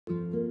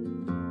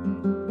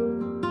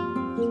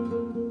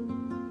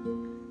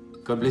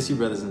God bless you,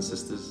 brothers and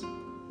sisters.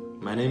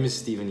 My name is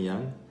Stephen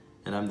Young,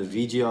 and I'm the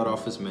VGR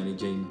Office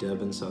Manager in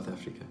Durban, South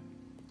Africa.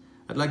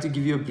 I'd like to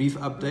give you a brief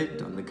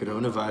update on the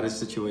coronavirus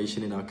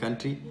situation in our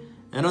country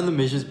and on the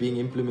measures being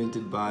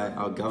implemented by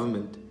our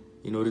government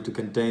in order to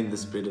contain the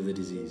spread of the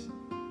disease.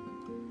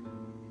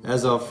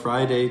 As of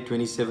Friday,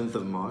 27th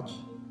of March,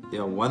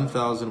 there are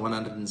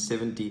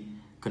 1,170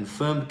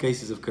 confirmed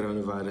cases of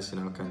coronavirus in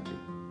our country.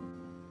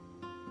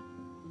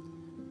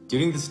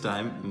 During this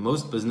time,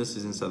 most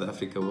businesses in South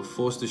Africa were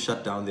forced to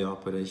shut down their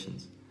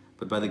operations.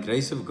 But by the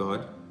grace of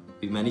God,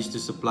 we managed to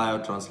supply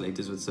our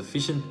translators with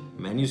sufficient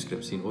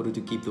manuscripts in order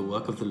to keep the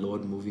work of the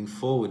Lord moving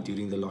forward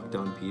during the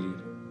lockdown period.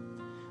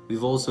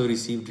 We've also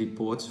received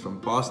reports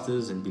from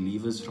pastors and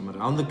believers from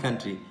around the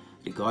country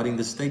regarding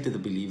the state of the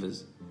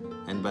believers.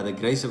 And by the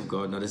grace of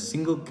God, not a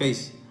single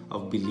case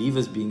of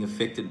believers being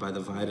affected by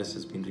the virus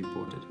has been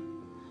reported.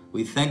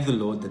 We thank the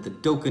Lord that the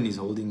token is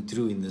holding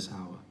true in this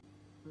hour.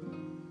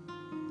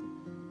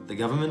 The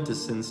government has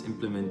since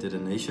implemented a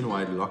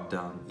nationwide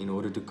lockdown in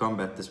order to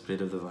combat the spread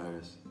of the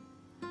virus.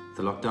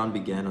 The lockdown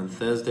began on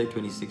Thursday,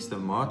 26th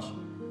of March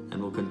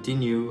and will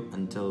continue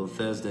until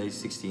Thursday,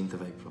 16th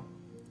of April.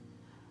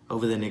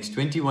 Over the next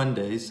 21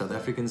 days, South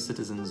African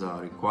citizens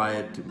are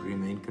required to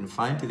remain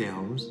confined to their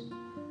homes,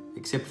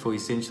 except for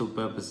essential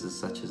purposes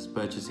such as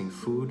purchasing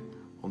food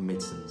or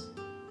medicines.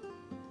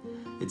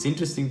 It's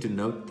interesting to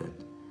note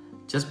that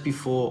just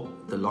before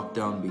the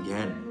lockdown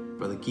began,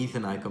 Brother Keith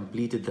and I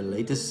completed the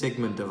latest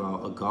segment of our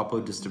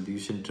Agapo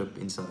distribution trip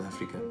in South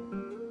Africa.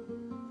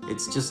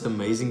 It's just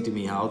amazing to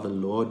me how the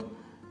Lord,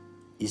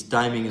 His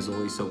timing is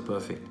always so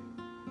perfect.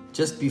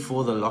 Just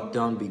before the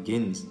lockdown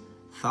begins,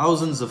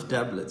 thousands of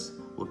tablets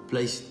were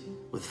placed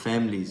with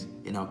families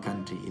in our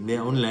country, in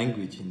their own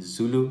language, in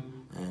Zulu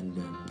and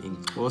in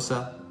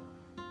Xhosa.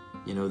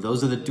 You know,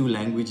 those are the two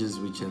languages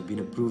which have been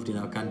approved in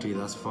our country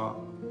thus far.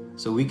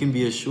 So we can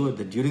be assured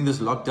that during this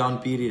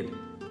lockdown period,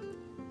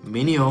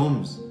 many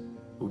homes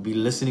will be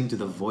listening to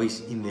the voice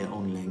in their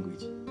own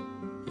language.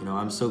 You know,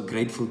 I'm so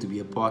grateful to be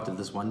a part of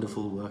this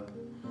wonderful work.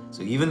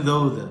 So even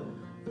though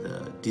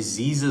the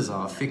diseases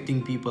are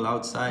affecting people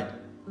outside,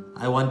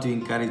 I want to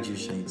encourage you,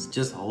 saints,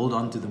 just hold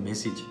on to the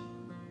message.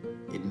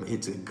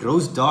 It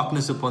grows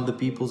darkness upon the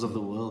peoples of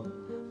the world,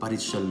 but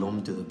it's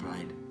shalom to the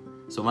bride.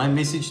 So my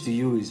message to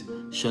you is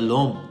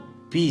shalom,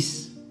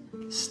 peace.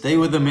 Stay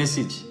with the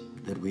message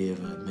that we have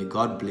heard. May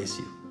God bless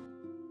you.